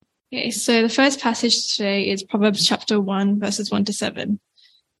Okay, so the first passage today is Proverbs chapter 1, verses 1 to 7.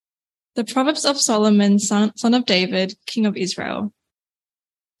 The Proverbs of Solomon, son of David, king of Israel.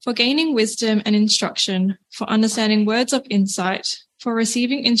 For gaining wisdom and instruction, for understanding words of insight, for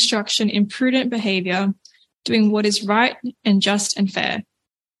receiving instruction in prudent behavior, doing what is right and just and fair,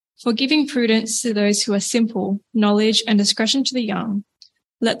 for giving prudence to those who are simple, knowledge and discretion to the young.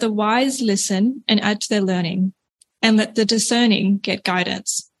 Let the wise listen and add to their learning, and let the discerning get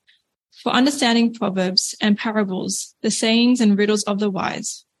guidance. For understanding proverbs and parables, the sayings and riddles of the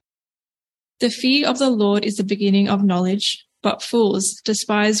wise. The fear of the Lord is the beginning of knowledge, but fools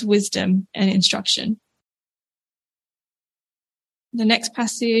despise wisdom and instruction. The next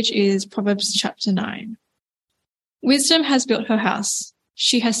passage is Proverbs chapter 9. Wisdom has built her house.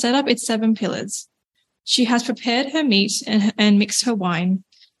 She has set up its 7 pillars. She has prepared her meat and mixed her wine.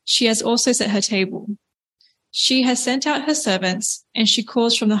 She has also set her table. She has sent out her servants, and she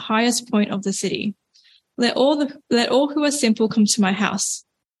calls from the highest point of the city. Let all who are simple come to my house.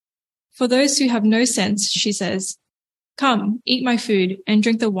 For those who have no sense, she says, come, eat my food and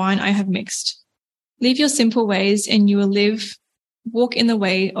drink the wine I have mixed. Leave your simple ways and you will live. Walk in the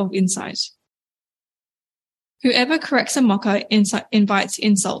way of insight. Whoever corrects a mocker invites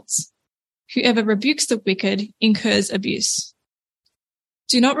insults. Whoever rebukes the wicked incurs abuse.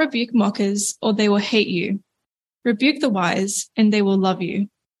 Do not rebuke mockers, or they will hate you. Rebuke the wise, and they will love you.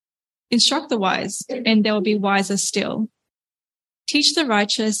 Instruct the wise, and they will be wiser still. Teach the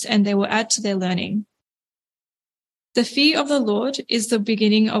righteous, and they will add to their learning. The fear of the Lord is the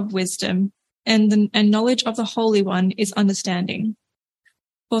beginning of wisdom, and knowledge of the Holy One is understanding.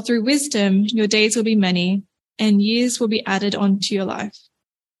 For through wisdom your days will be many, and years will be added on to your life.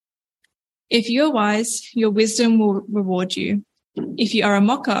 If you are wise, your wisdom will reward you. If you are a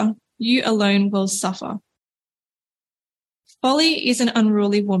mocker, you alone will suffer. Folly is an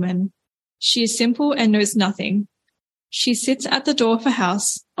unruly woman. She is simple and knows nothing. She sits at the door of her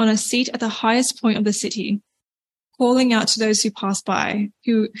house, on a seat at the highest point of the city, calling out to those who pass by,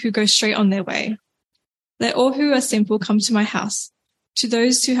 who go straight on their way. Let all who are simple come to my house. To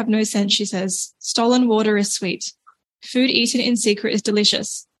those who have no sense, she says, stolen water is sweet. Food eaten in secret is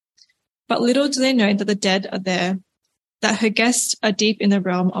delicious. But little do they know that the dead are there, that her guests are deep in the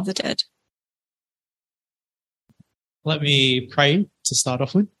realm of the dead. Let me pray to start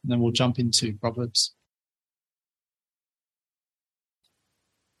off with, and then we'll jump into Proverbs.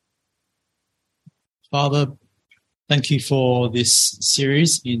 Father, thank you for this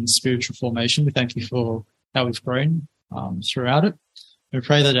series in spiritual formation. We thank you for how we've grown throughout it. We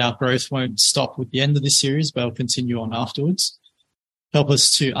pray that our growth won't stop with the end of this series, but will continue on afterwards. Help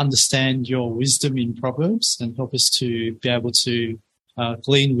us to understand your wisdom in Proverbs, and help us to be able to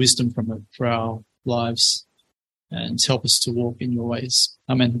glean wisdom from it for our lives, and help us to walk in your ways.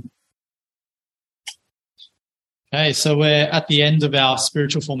 Amen. Okay, so we're at the end of our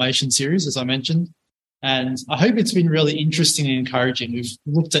spiritual formation series, as I mentioned, and I hope it's been really interesting and encouraging. We've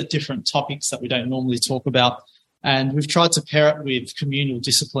looked at different topics that we don't normally talk about, and we've tried to pair it with communal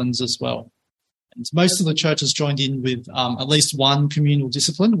disciplines as well. And most of the church has joined in with at least one communal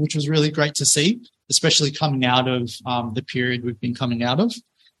discipline, which was really great to see, especially coming out of the period we've been coming out of.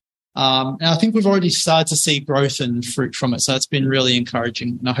 And I think we've already started to see growth and fruit from it. So it's been really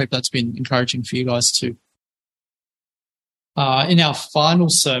encouraging. And I hope that's been encouraging for you guys too. In our final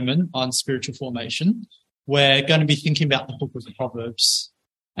sermon on spiritual formation, we're going to be thinking about the book of Proverbs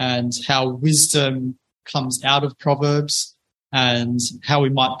and how wisdom comes out of Proverbs and how we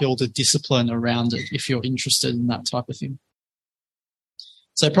might build a discipline around it if you're interested in that type of thing.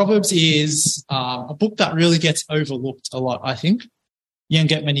 So Proverbs is a book that really gets overlooked a lot, I think. You don't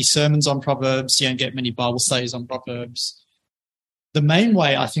get many sermons on Proverbs. You don't get many Bible studies on Proverbs. The main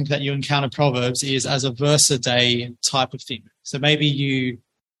way I think that you encounter Proverbs is as a verse a day type of thing. So maybe you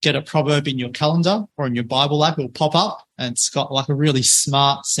get a proverb in your calendar or in your Bible app, it'll pop up and it's got like a really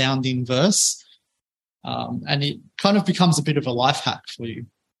smart sounding verse. And it kind of becomes a bit of a life hack for you.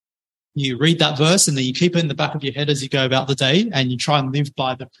 You read that verse and then you keep it in the back of your head as you go about the day and you try and live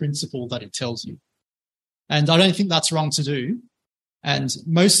by the principle that it tells you. And I don't think that's wrong to do. And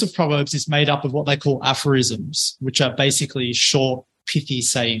most of Proverbs is made up of what they call aphorisms, which are basically short, pithy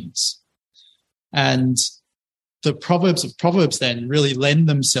sayings. And the Proverbs of Proverbs then really lend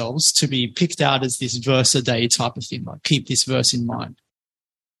themselves to be picked out as this verse a day type of thing, like keep this verse in mind.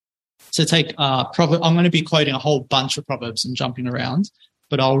 So take Proverbs. I'm going to be quoting a whole bunch of Proverbs and jumping around,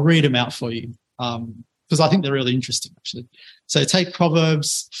 but I'll read them out for you because I think they're really interesting, actually. So take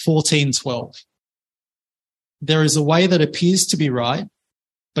Proverbs 14:12. There is a way that appears to be right,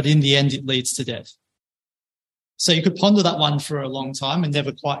 but in the end it leads to death. So you could ponder that one for a long time and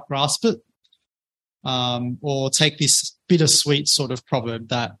never quite grasp it. Or take this bittersweet sort of proverb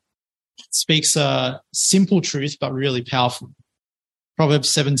that speaks a simple truth but really powerful. Proverbs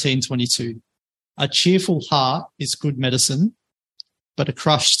 17:22. A cheerful heart is good medicine, but a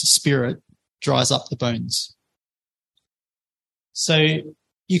crushed spirit dries up the bones. So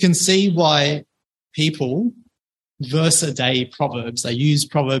you can see why people verse a day Proverbs, they use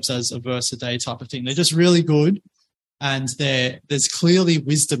Proverbs as a verse a day type of thing. They're just really good, and there's clearly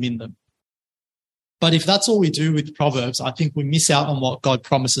wisdom in them. But if that's all we do with Proverbs, I think we miss out on what God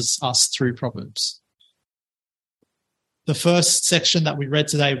promises us through Proverbs. The first section that we read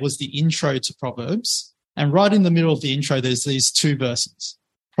today was the intro to Proverbs. And right in the middle of the intro, there's these two verses.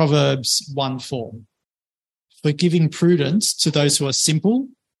 Proverbs 1:4. For giving prudence to those who are simple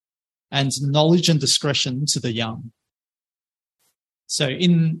and knowledge and discretion to the young. So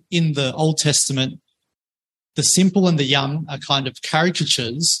in the Old Testament, the simple and the young are kind of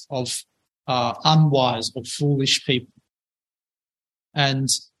caricatures of unwise or foolish people. And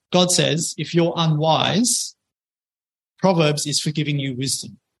God says, if you're unwise, Proverbs is for giving you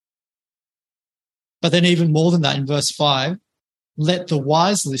wisdom. But then even more than that, in verse 5, let the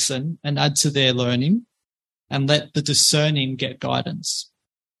wise listen and add to their learning, and let the discerning get guidance.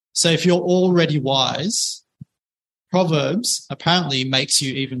 So if you're already wise, Proverbs apparently makes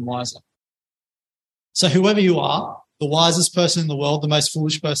you even wiser. So whoever you are, the wisest person in the world, the most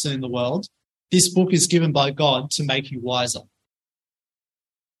foolish person in the world, this book is given by God to make you wiser.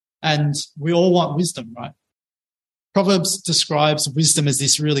 And we all want wisdom, right? Proverbs describes wisdom as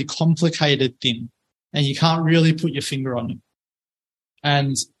this really complicated thing, and you can't really put your finger on it.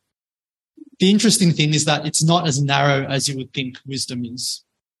 And the interesting thing is that it's not as narrow as you would think wisdom is.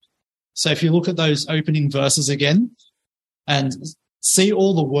 So if you look at those opening verses again and see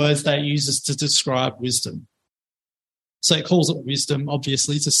all the words that it uses to describe wisdom. So it calls it wisdom,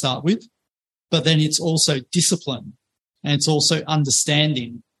 obviously, to start with, but then it's also discipline, and it's also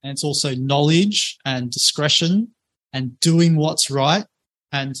understanding, and it's also knowledge and discretion and doing what's right.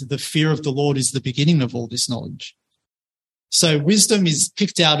 And the fear of the Lord is the beginning of all this knowledge. So wisdom is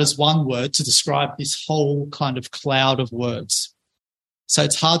picked out as one word to describe this whole kind of cloud of words. So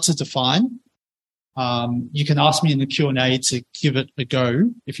it's hard to define. You can ask me in the Q&A to give it a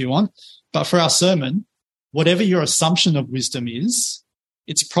go if you want. But for our sermon, whatever your assumption of wisdom is,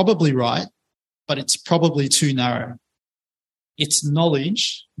 it's probably right, but it's probably too narrow. It's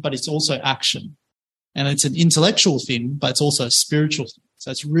knowledge, but it's also action. And it's an intellectual thing, but it's also a spiritual thing.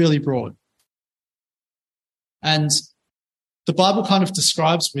 So it's really broad. And the Bible kind of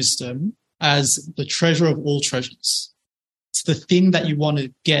describes wisdom as the treasure of all treasures. It's the thing that you want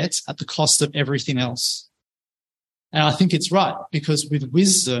to get at the cost of everything else. And I think it's right, because with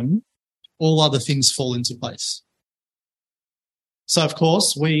wisdom, all other things fall into place. So, of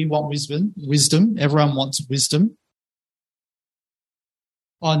course, we want wisdom. Everyone wants wisdom.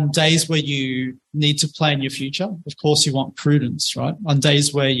 On days where you need to plan your future, of course, you want prudence, right? On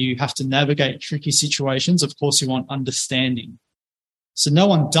days where you have to navigate tricky situations, of course, you want understanding. So no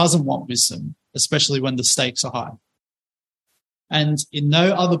one doesn't want wisdom, especially when the stakes are high. And in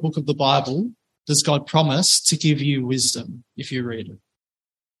no other book of the Bible does God promise to give you wisdom if you read it.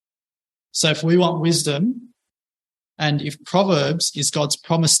 So if we want wisdom, and if Proverbs is God's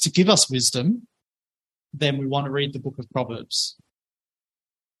promise to give us wisdom, then we want to read the book of Proverbs.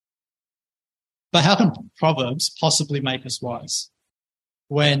 But how can Proverbs possibly make us wise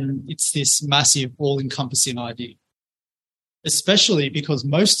when it's this massive, all-encompassing idea? Especially because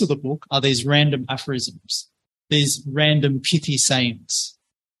most of the book are these random aphorisms, these random pithy sayings.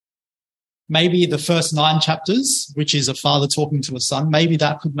 Maybe the first 9 chapters, which is a father talking to a son, maybe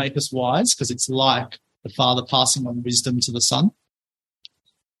that could make us wise because it's like the father passing on wisdom to the son.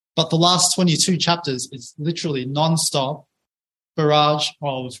 But the last 22 chapters is literally non-stop barrage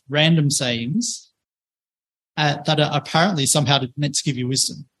of random sayings that are apparently somehow meant to give you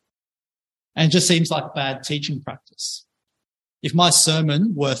wisdom. And it just seems like bad teaching practice. If my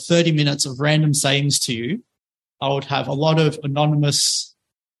sermon were 30 minutes of random sayings to you, I would have a lot of anonymous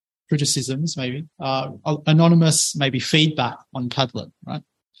criticisms, maybe, anonymous maybe feedback on Padlet, right?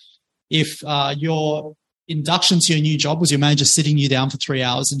 If your induction to your new job was your manager sitting you down for 3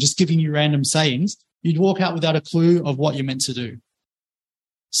 hours and just giving you random sayings, you'd walk out without a clue of what you're meant to do.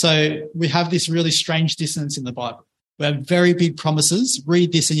 So we have this really strange dissonance in the Bible. We have very big promises,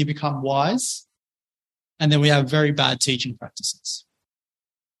 read this and you become wise. And then we have very bad teaching practices.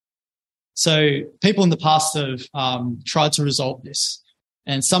 So people in the past have tried to resolve this.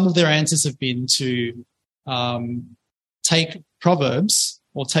 And some of their answers have been to take Proverbs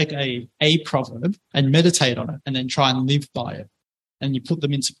or take a proverb and meditate on it and then try and live by it. And you put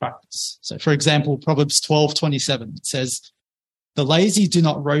them into practice. So for example, Proverbs 12:27, it says, "The lazy do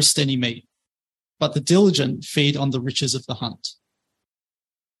not roast any meat, but the diligent feed on the riches of the hunt."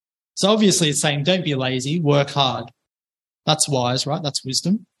 So obviously it's saying don't be lazy, work hard. That's wise, right? That's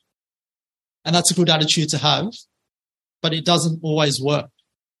wisdom. And that's a good attitude to have, but it doesn't always work.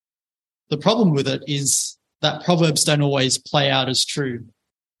 The problem with it is that Proverbs don't always play out as true.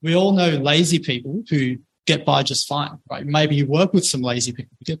 We all know lazy people who get by just fine, right? Maybe you work with some lazy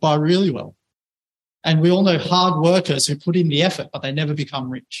people who get by really well. And we all know hard workers who put in the effort, but they never become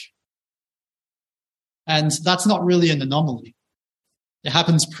rich. And that's not really an anomaly. It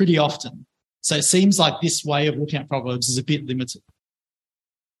happens pretty often. So it seems like this way of looking at Proverbs is a bit limited.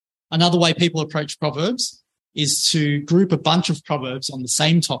 Another way people approach Proverbs is to group a bunch of Proverbs on the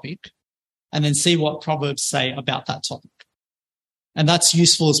same topic and then see what Proverbs say about that topic. And that's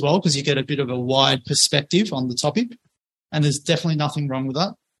useful as well because you get a bit of a wide perspective on the topic, and there's definitely nothing wrong with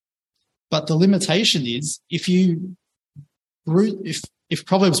that. But the limitation is if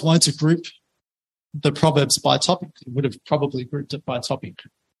Proverbs wanted to group the Proverbs by topic, it would have probably grouped it by topic.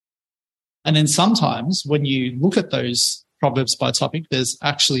 And then sometimes when you look at those Proverbs by topic, there's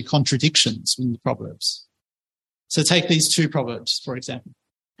actually contradictions in the Proverbs. So take these two Proverbs, for example.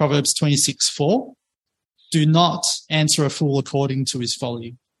 Proverbs 26:4. "Do not answer a fool according to his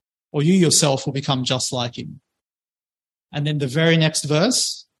folly, or you yourself will become just like him." And then the very next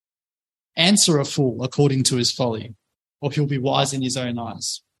verse, "Answer a fool according to his folly, or he'll be wise in his own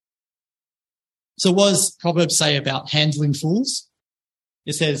eyes." So what does Proverbs say about handling fools?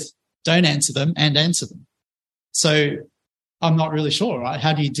 It says, don't answer them and answer them. So I'm not really sure, right?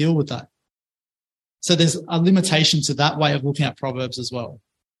 How do you deal with that? So there's a limitation to that way of looking at Proverbs as well.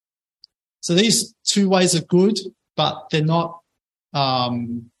 So these two ways are good, but they're not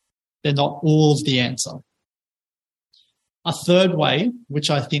all of the answer. A third way, which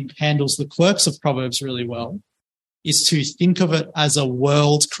I think handles the quirks of Proverbs really well, is to think of it as a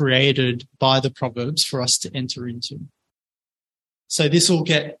world created by the Proverbs for us to enter into. So this will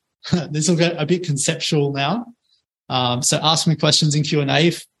get a bit conceptual now. So ask me questions in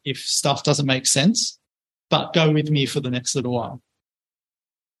Q&A if stuff doesn't make sense, but go with me for the next little while.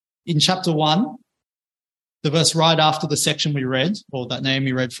 In chapter 1, the verse right after the section we read, or that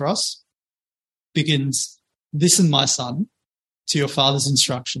Naomi read for us, begins, "Listen, my son, to your father's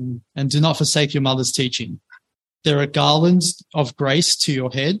instruction, and do not forsake your mother's teaching. There are garlands of grace to your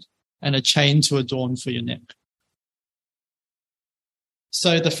head and a chain to adorn for your neck."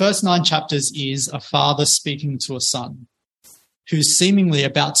 So the first 9 chapters is a father speaking to a son who's seemingly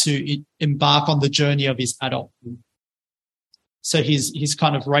about to embark on the journey of his adulthood. So he's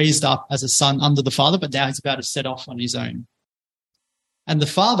kind of raised up as a son under the father, but now he's about to set off on his own. And the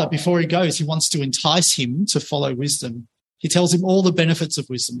father, before he goes, he wants to entice him to follow wisdom. He tells him all the benefits of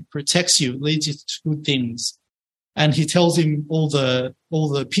wisdom. It protects you. It leads you to good things. And he tells him all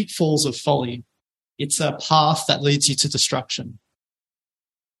the pitfalls of folly. It's a path that leads you to destruction.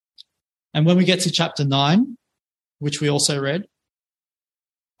 And when we get to chapter 9, which we also read,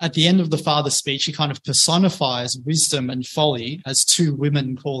 at the end of the father's speech, he kind of personifies wisdom and folly as two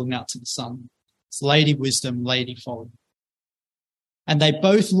women calling out to the son. It's Lady Wisdom, Lady Folly. And they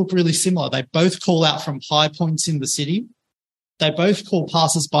both look really similar. They both call out from high points in the city. They both call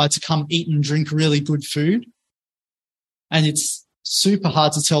passers-by to come eat and drink really good food. And it's super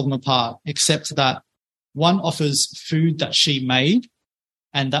hard to tell them apart, except that one offers food that she made,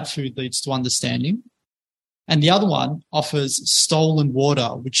 and that food leads to understanding. And the other one offers stolen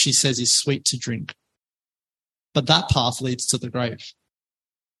water, which she says is sweet to drink. But that path leads to the grave.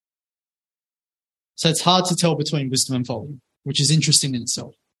 So it's hard to tell between wisdom and folly, which is interesting in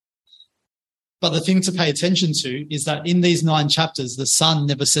itself. But the thing to pay attention to is that in these 9 chapters, the son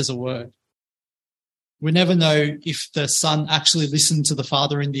never says a word. We never know if the son actually listened to the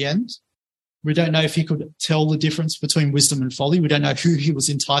father in the end. We don't know if he could tell the difference between wisdom and folly. We don't know who he was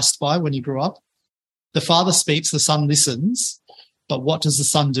enticed by when he grew up. The father speaks, the son listens, but what does the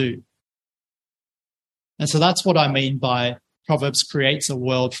son do? And so that's what I mean by Proverbs creates a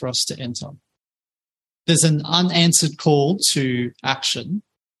world for us to enter. There's an unanswered call to action.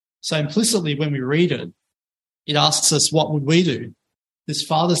 So implicitly when we read it, it asks us, what would we do? This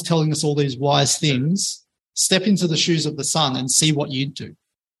father's telling us all these wise things. Step into the shoes of the son and see what you'd do.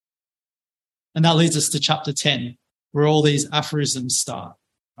 And that leads us to chapter 10, where all these aphorisms start.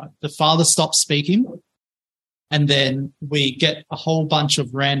 Right? The father stops speaking, and then we get a whole bunch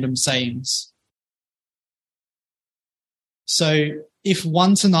of random sayings. So if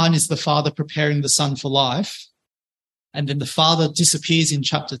 1 to 9 is the father preparing the son for life, and then the father disappears in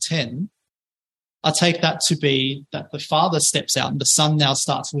chapter 10, I take that to be that the father steps out and the son now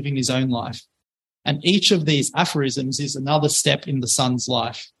starts living his own life. And each of these aphorisms is another step in the son's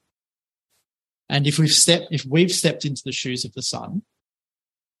life. And if we've stepped into the shoes of the son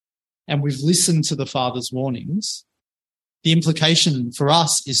and we've listened to the father's warnings, the implication for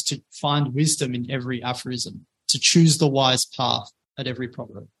us is to find wisdom in every aphorism, to choose the wise path at every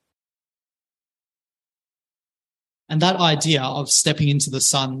proverb. And that idea of stepping into the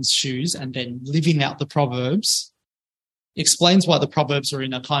son's shoes and then living out the proverbs explains why the proverbs are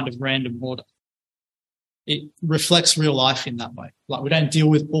in a kind of random order. It reflects real life in that way. Like, we don't deal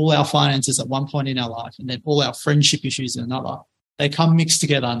with all our finances at one point in our life and then all our friendship issues in another. They come mixed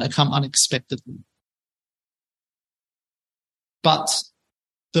together and they come unexpectedly. But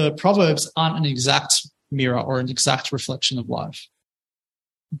the proverbs aren't an exact mirror or an exact reflection of life.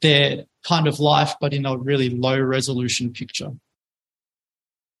 They're kind of life, but in a really low resolution picture.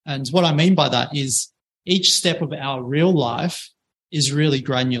 And what I mean by that is each step of our real life is really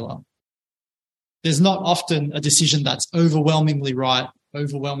granular. There's not often a decision that's overwhelmingly right,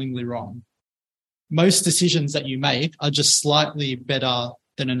 overwhelmingly wrong. Most decisions that you make are just slightly better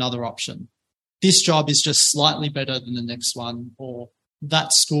than another option. This job is just slightly better than the next one, or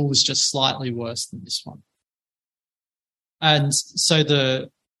that school is just slightly worse than this one. And so the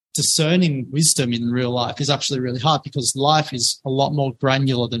discerning wisdom in real life is actually really hard because life is a lot more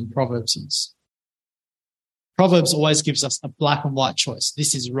granular than Proverbs is. Proverbs always gives us a black and white choice.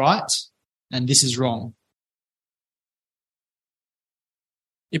 This is right and this is wrong.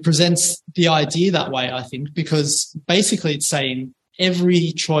 It presents the idea that way, I think, because basically it's saying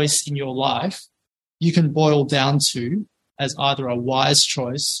every choice in your life you can boil down to as either a wise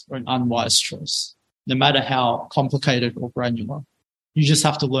choice or an unwise choice, no matter how complicated or granular. You just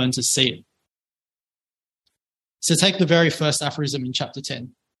have to learn to see it. So take the very first aphorism in chapter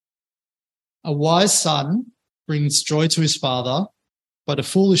 10. A wise son brings joy to his father, but a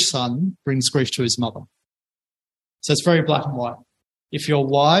foolish son brings grief to his mother. So it's very black and white. If you're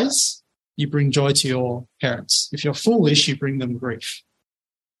wise, you bring joy to your parents. If you're foolish, you bring them grief.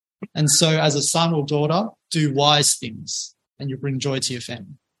 And so as a son or daughter, do wise things and you bring joy to your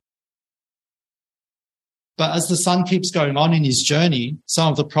family. But as the son keeps going on in his journey, some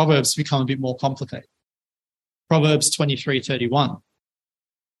of the proverbs become a bit more complicated. Proverbs 23:31.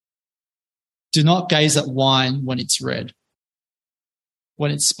 Do not gaze at wine when it's red,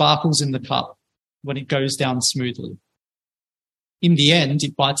 when it sparkles in the cup, when it goes down smoothly. In the end,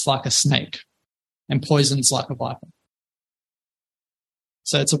 it bites like a snake and poisons like a viper.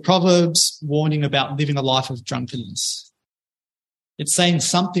 So it's a Proverbs warning about living a life of drunkenness. It's saying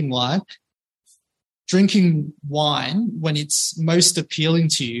something like, drinking wine when it's most appealing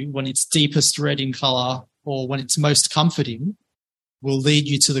to you, when it's deepest red in colour, or when it's most comforting, will lead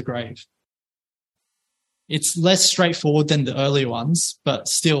you to the grave. It's less straightforward than the earlier ones, but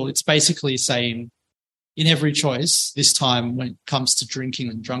still it's basically saying in every choice, this time when it comes to drinking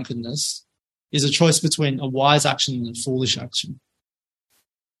and drunkenness, is a choice between a wise action and a foolish action.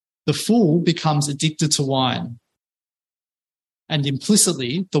 The fool becomes addicted to wine, and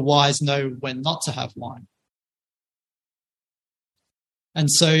implicitly the wise know when not to have wine. And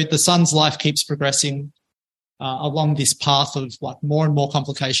so the son's life keeps progressing along this path of like more and more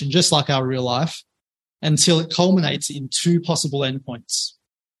complication, just like our real life, until it culminates in two possible endpoints.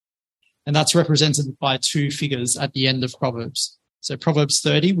 And that's represented by two figures at the end of Proverbs. So Proverbs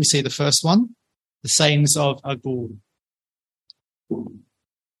 30, we see the first one, the sayings of Agur.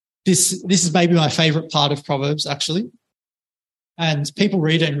 This is maybe my favorite part of Proverbs, actually. And people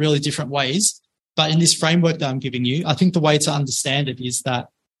read it in really different ways. But in this framework that I'm giving you, I think the way to understand it is that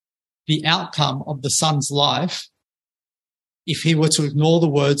the outcome of the son's life, if he were to ignore the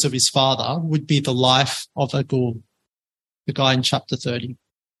words of his father, would be the life of Agur, the guy in chapter 30.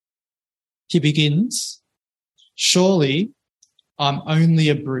 He begins, surely I'm only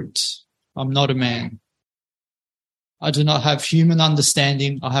a brute. I'm not a man. I do not have human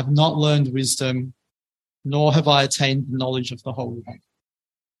understanding. I have not learned wisdom, nor have I attained the knowledge of the Holy One.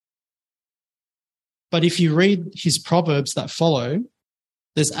 But if you read his proverbs that follow,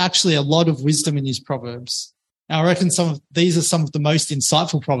 there's actually a lot of wisdom in his proverbs. And I reckon these are some of the most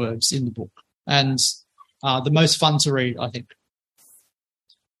insightful proverbs in the book and the most fun to read, I think.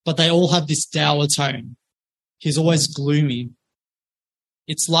 But they all have this dour tone. He's always gloomy.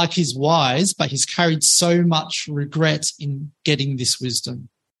 It's like he's wise, but he's carried so much regret in getting this wisdom.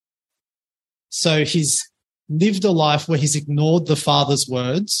 So he's lived a life where he's ignored the father's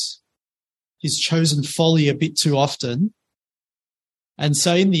words. He's chosen folly a bit too often. And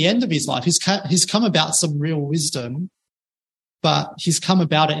so in the end of his life, he's come about some real wisdom, but he's come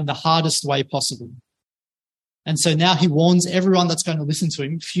about it in the hardest way possible. And so now he warns everyone that's going to listen to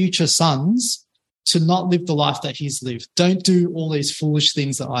him, future sons, to not live the life that he's lived. Don't do all these foolish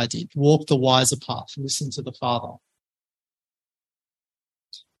things that I did. Walk the wiser path. Listen to the Father.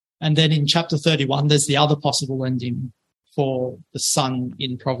 And then in chapter 31, there's the other possible ending for the son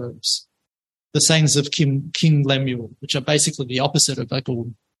in Proverbs. The sayings of King Lemuel, which are basically the opposite of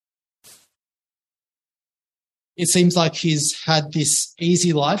Agul. It seems like he's had this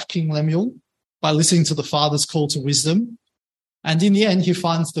easy life, King Lemuel, by listening to the father's call to wisdom. And in the end, he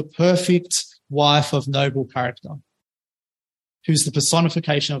finds the perfect wife of noble character, who's the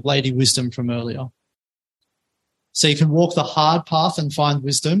personification of Lady Wisdom from earlier. So you can walk the hard path and find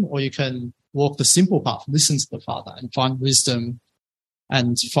wisdom, or you can walk the simple path, listen to the Father and find wisdom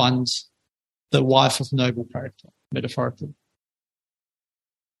and find the wife of noble character, metaphorically.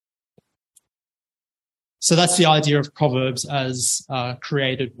 So that's the idea of Proverbs as a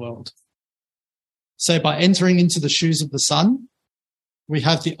created world. So by entering into the shoes of the Son, we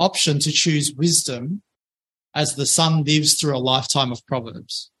have the option to choose wisdom as the Son lives through a lifetime of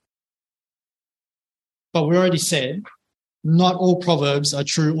Proverbs. But we already said, not all Proverbs are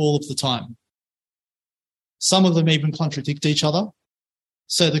true all of the time. Some of them even contradict each other.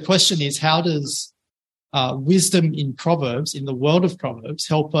 So the question is, how does wisdom in Proverbs, in the world of Proverbs,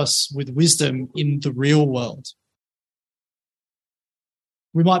 help us with wisdom in the real world?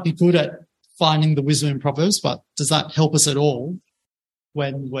 We might be good at finding the wisdom in Proverbs, but does that help us at all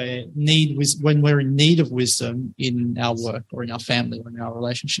when we're in need of wisdom in our work or in our family or in our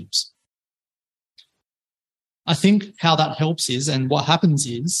relationships? I think how that helps is, and what happens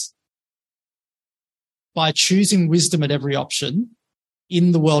is, by choosing wisdom at every option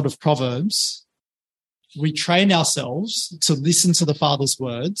in the world of Proverbs, we train ourselves to listen to the Father's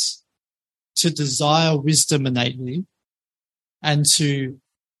words, to desire wisdom innately, and to,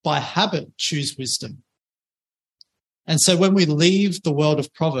 by habit, choose wisdom. And so when we leave the world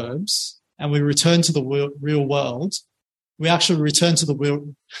of Proverbs and we return to the real world, we actually return to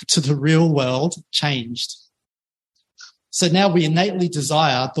the real world changed. So now we innately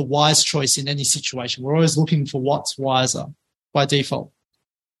desire the wise choice in any situation. We're always looking for what's wiser by default.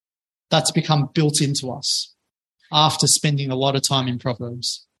 That's become built into us after spending a lot of time in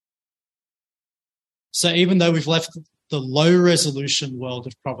Proverbs. So even though we've left the low resolution world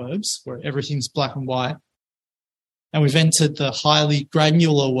of Proverbs, where everything's black and white, and we've entered the highly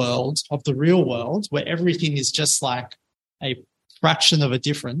granular world of the real world, where everything is just like a fraction of a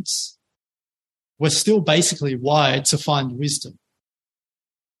difference, we're still basically wired to find wisdom.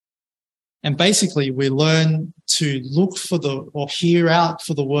 And basically, we learn to look for or hear out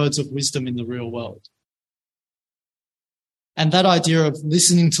for the words of wisdom in the real world. And that idea of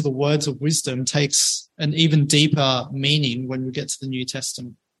listening to the words of wisdom takes an even deeper meaning when we get to the New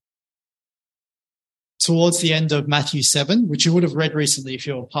Testament. Towards the end of Matthew 7, which you would have read recently if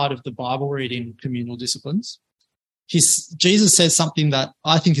you're part of the Bible reading communal disciplines, Jesus says something that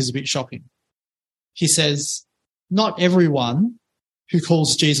I think is a bit shocking. He says, not everyone who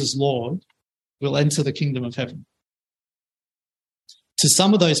calls Jesus Lord will enter the kingdom of heaven. To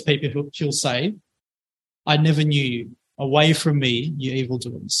some of those people, he'll say, I never knew you. Away from me, you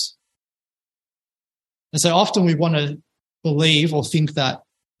evildoers. And so often we want to believe or think that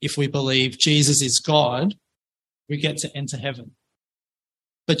if we believe Jesus is God, we get to enter heaven.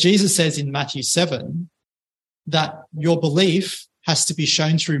 But Jesus says in Matthew 7 that your belief has to be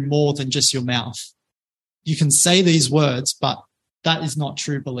shown through more than just your mouth. You can say these words, but that is not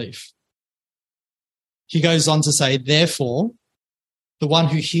true belief. He goes on to say, therefore, the one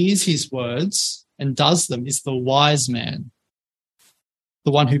who hears his words and does them is the wise man,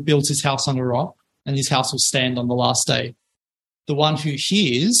 the one who built his house on a rock, and his house will stand on the last day. The one who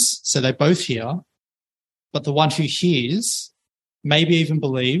hears, so they both hear, but the one who hears, maybe even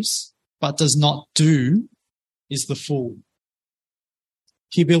believes, but does not do, is the fool.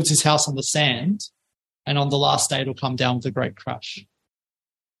 He built his house on the sand, and on the last day it'll come down with a great crash.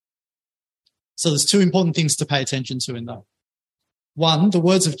 So there's two important things to pay attention to in that. One, the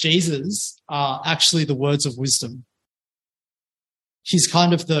words of Jesus are actually the words of wisdom. He's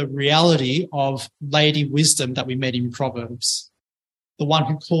kind of the reality of Lady Wisdom that we met in Proverbs. The one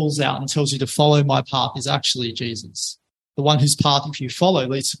who calls out and tells you to follow my path is actually Jesus. The one whose path, if you follow,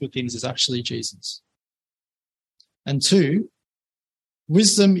 leads to good things is actually Jesus. And two,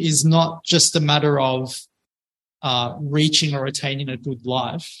 wisdom is not just a matter of reaching or attaining a good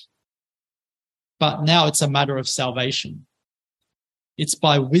life, but now it's a matter of salvation. It's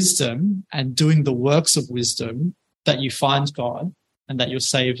by wisdom and doing the works of wisdom that you find God and that you're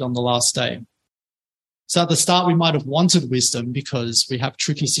saved on the last day. So at the start, we might have wanted wisdom because we have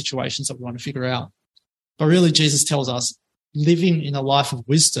tricky situations that we want to figure out. But really, Jesus tells us living in a life of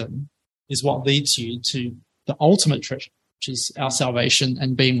wisdom is what leads you to the ultimate treasure, which is our salvation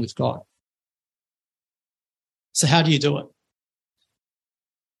and being with God. So how do you do it?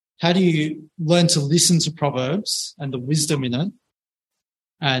 How do you learn to listen to Proverbs and the wisdom in it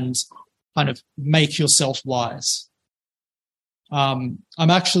and kind of make yourself wise? I'm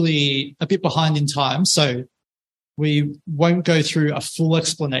actually a bit behind in time, so we won't go through a full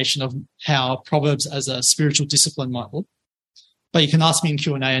explanation of how Proverbs as a spiritual discipline might look. But you can ask me in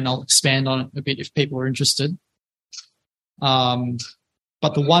Q&A and I'll expand on it a bit if people are interested. But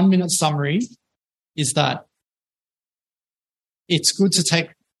the 1-minute summary is that it's good to take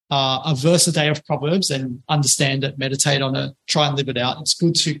a verse a day of Proverbs and understand it, meditate on it, try and live it out. It's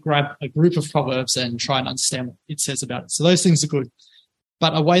good to grab a group of Proverbs and try and understand what it says about it. So those things are good.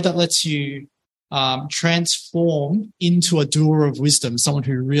 But a way that lets you transform into a doer of wisdom, someone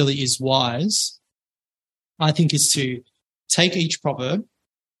who really is wise, I think is to take each proverb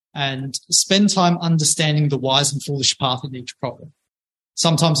and spend time understanding the wise and foolish path in each proverb.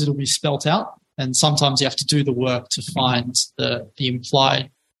 Sometimes it'll be spelt out, and sometimes you have to do the work to find the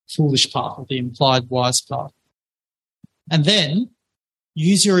implied foolish path or the implied wise path. And then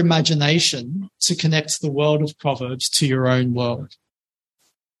use your imagination to connect the world of Proverbs to your own world.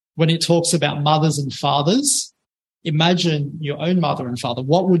 When it talks about mothers and fathers, imagine your own mother and father.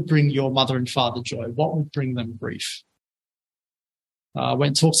 What would bring your mother and father joy? What would bring them grief?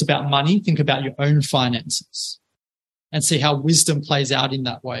 When it talks about money, think about your own finances and see how wisdom plays out in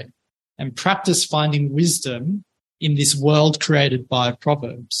that way. And practice finding wisdom in this world created by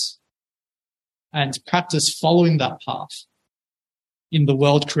Proverbs. And practice following that path in the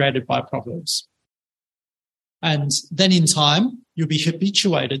world created by Proverbs. And then in time, you'll be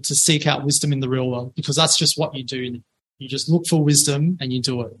habituated to seek out wisdom in the real world because that's just what you do. You just look for wisdom and you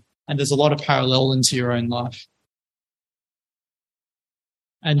do it. And there's a lot of parallel into your own life.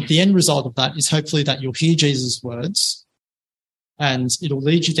 And the end result of that is hopefully that you'll hear Jesus' words and it'll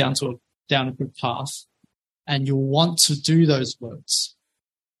lead you down a good path and you'll want to do those words.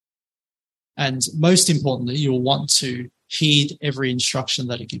 And most importantly, you'll want to heed every instruction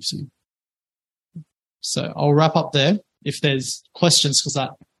that it gives you. So I'll wrap up there. If there's questions, because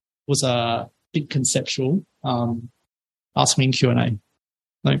that was a bit conceptual, ask me in Q&A. Let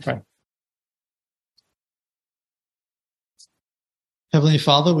me pray. Heavenly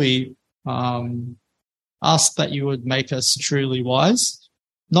Father, we ask that you would make us truly wise,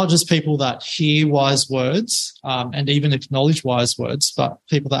 not just people that hear wise words and even acknowledge wise words, but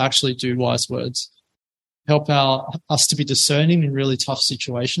people that actually do wise words. Help us to be discerning in really tough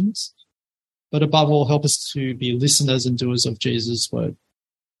situations, but above all, help us to be listeners and doers of Jesus' word.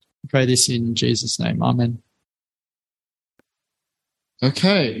 I pray this in Jesus' name. Amen.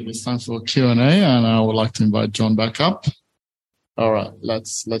 Okay, it's time for Q&A, and I would like to invite John back up. All right,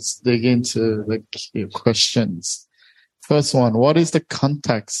 let's dig into the questions. First one, what is the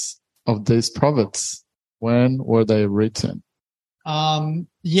context of these proverbs? When were they written? Unknown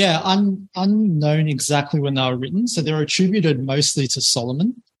exactly when they were written. So they're attributed mostly to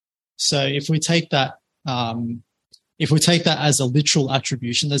Solomon. So if we take that as a literal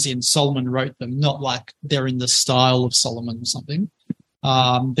attribution, as in Solomon wrote them, not like they're in the style of Solomon or something,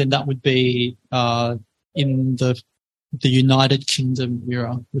 then that would be in the United Kingdom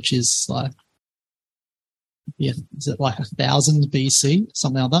era, which is like, is it like 1000 BC,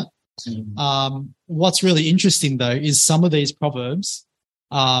 something like that? Mm. What's really interesting though is some of these proverbs,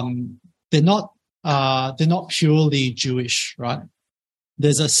 they're not purely Jewish, right?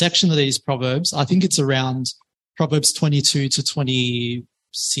 There's a section of these proverbs, I think it's around Proverbs 22 to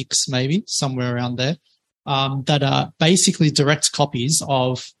 26, maybe somewhere around there, that are basically direct copies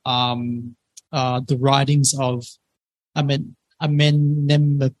of the writings of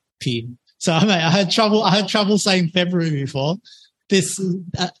Amenemope. So I had trouble saying February before. This,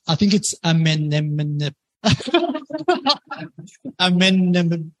 I think it's Amenemope.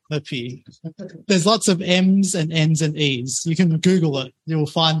 There's lots of M's and N's and E's. You can Google it. You'll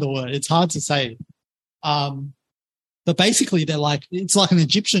find the word. It's hard to say. But basically it's like an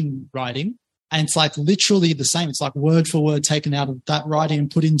Egyptian writing, and it's like literally the same. It's like word for word taken out of that writing and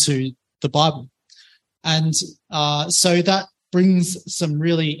put into the Bible. And so that brings some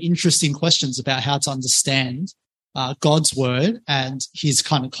really interesting questions about how to understand God's word and his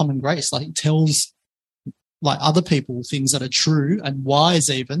kind of common grace. Like, it tells like other people things that are true and wise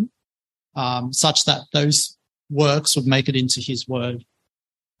even, such that those works would make it into his word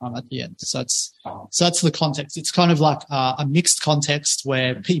at the end. So that's the context. It's kind of like a mixed context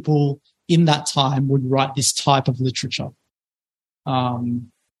where people in that time would write this type of literature. Yeah. How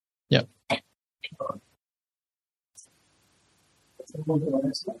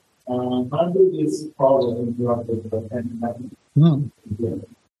do these problems interact with the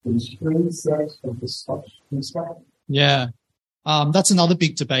Yeah. That's another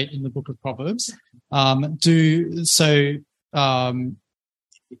big debate in the book of Proverbs.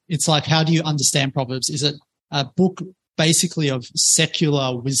 It's like, how do you understand Proverbs? Is it a book basically of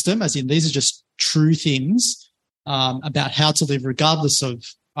secular wisdom, as in these are just true things about how to live regardless of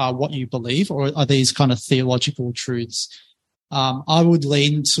what you believe, or are these kind of theological truths? I would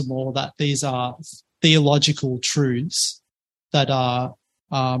lean to more that these are theological truths that are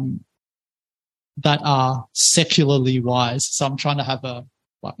secularly wise. So I'm trying to have a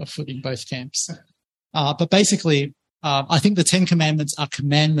foot in both camps. But basically, I think the 10 Commandments are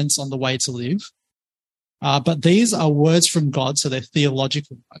commandments on the way to live. But these are words from God, so they're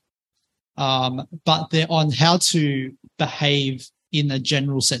theological. But they're on how to behave in a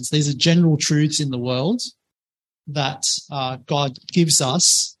general sense. These are general truths in the world that God gives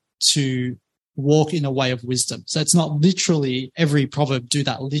us to walk in a way of wisdom. So it's not literally every proverb do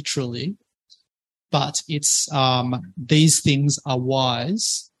that literally, but it's these things are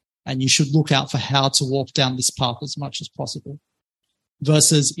wise and you should look out for how to walk down this path as much as possible.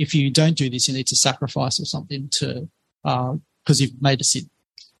 Versus if you don't do this, you need to sacrifice or something to because you've made a sin.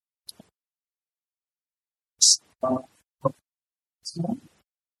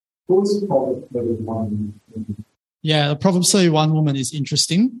 Yeah, the Proverbs 31 woman is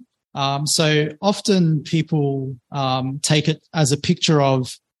interesting. So often people take it as a picture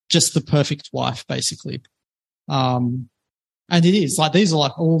of just the perfect wife, basically. And it is like these are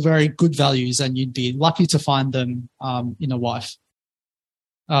like all very good values, and you'd be lucky to find them in a wife.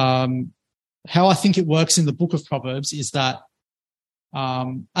 How I think it works in the book of Proverbs is that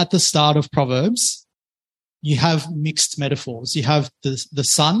at the start of Proverbs, you have mixed metaphors. You have the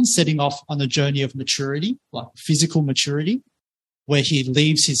son setting off on a journey of maturity, like physical maturity, where he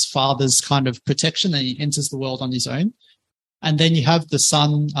leaves his father's kind of protection and he enters the world on his own. And then you have the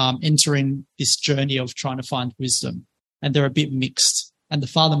son entering this journey of trying to find wisdom, and they're a bit mixed. And the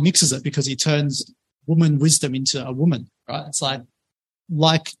father mixes it because he turns woman wisdom into a woman, right? It's like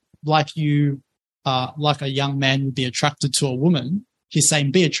a young man would be attracted to a woman. He's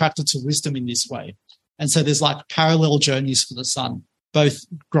saying, be attracted to wisdom in this way. And so there's like parallel journeys for the son, both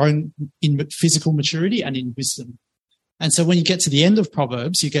growing in physical maturity and in wisdom. And so when you get to the end of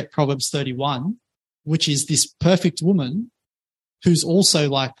Proverbs, you get Proverbs 31, which is this perfect woman who's also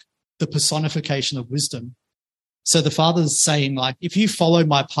like the personification of wisdom. So the father's saying, like, if you follow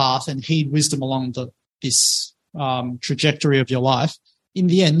my path and heed wisdom along this trajectory of your life, in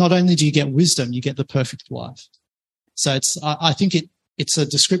the end, not only do you get wisdom, you get the perfect wife. So I think it's a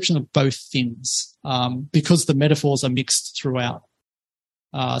description of both things because the metaphors are mixed throughout.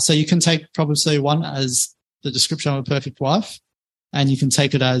 So you can take Proverbs 31 as the description of a perfect wife, and you can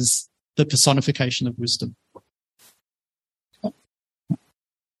take it as the personification of wisdom.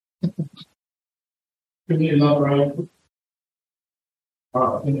 Can you elaborate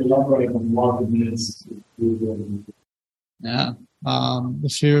on what it means to Yeah.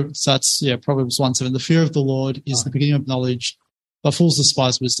 Proverbs 1:7. The fear of the Lord is the beginning of knowledge, but fools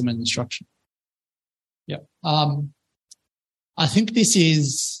despise wisdom and instruction. Yeah. I think this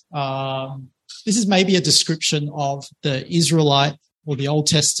is maybe a description of the Israelite or the Old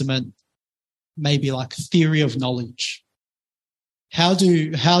Testament, maybe like theory of knowledge. How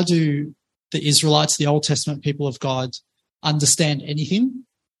do the Israelites, the Old Testament people of God, understand anything?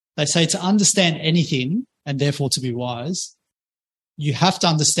 They say to understand anything, and therefore to be wise, you have to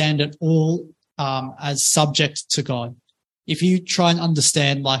understand it all as subject to God. If you try and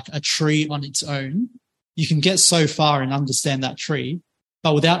understand like a tree on its own, you can get so far and understand that tree,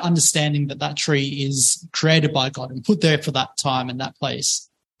 but without understanding that tree is created by God and put there for that time and that place,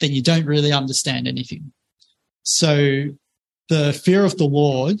 then you don't really understand anything. So the fear of the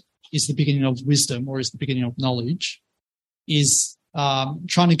Lord is the beginning of wisdom, or is the beginning of knowledge, is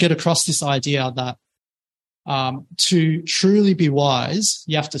trying to get across this idea that to truly be wise,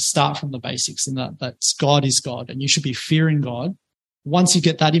 you have to start from the basics, and that God is God, and you should be fearing God. Once you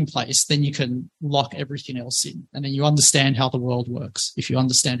get that in place, then you can lock everything else in, and then you understand how the world works if you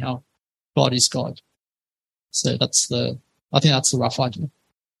understand how God is God. So I think that's the rough idea.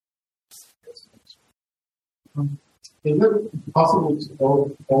 Is it possible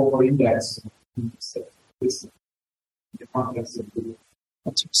to over-index this in the context of the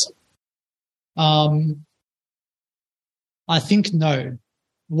I think no.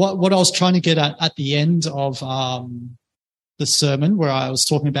 What I was trying to get at the end of the sermon where I was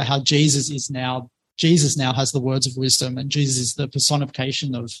talking about how Jesus now has the words of wisdom and Jesus is the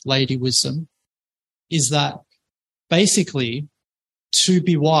personification of Lady Wisdom, is that basically to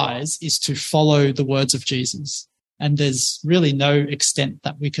be wise is to follow the words of Jesus. And there's really no extent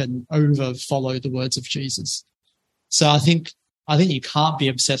that we can over follow the words of Jesus. So I think you can't be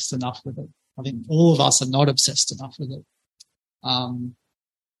obsessed enough with it. I think all of us are not obsessed enough with it.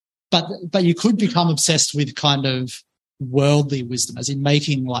 But you could become obsessed with kind of worldly wisdom, as in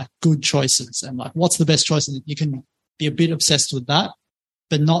making like good choices and like what's the best choice. And you can be a bit obsessed with that,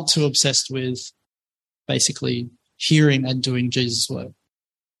 but not too obsessed with basically hearing and doing Jesus' word.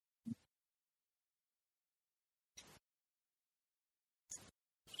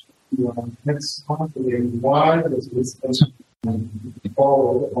 Next question, why does wisdom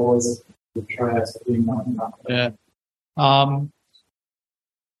follow always the trust being not? Yeah.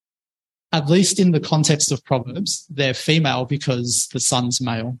 At least in the context of Proverbs, they're female because the son's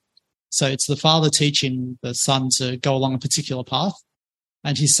male. So it's the father teaching the son to go along a particular path.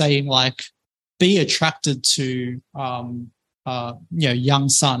 And he's saying like, be attracted to, young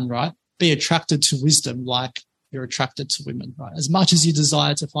son, right? Be attracted to wisdom like you're attracted to women, right? As much as you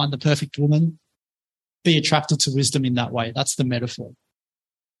desire to find the perfect woman, be attracted to wisdom in that way. That's the metaphor.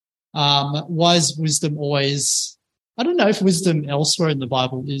 Why is wisdom always, I don't know if wisdom elsewhere in the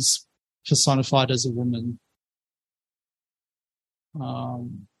Bible is personified as a woman.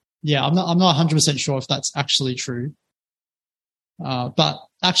 I'm not 100% sure if that's actually true. But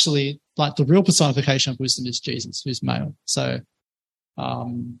actually, like the real personification of wisdom is Jesus, who's male. So,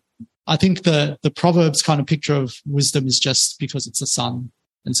 I think the Proverbs kind of picture of wisdom is just because it's a son.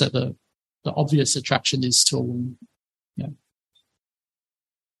 And so the obvious attraction is to a woman. Yeah.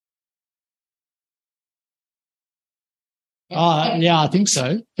 I think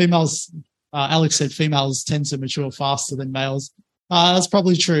so. Females, Alex said females tend to mature faster than males. That's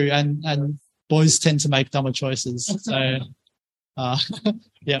probably true. And boys tend to make dumber choices. So,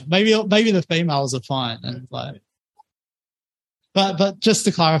 maybe the females are fine. And like, but just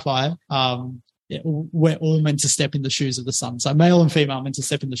to clarify, we're all meant to step in the shoes of the son. So male and female are meant to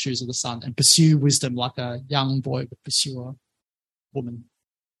step in the shoes of the son and pursue wisdom like a young boy would pursue a woman.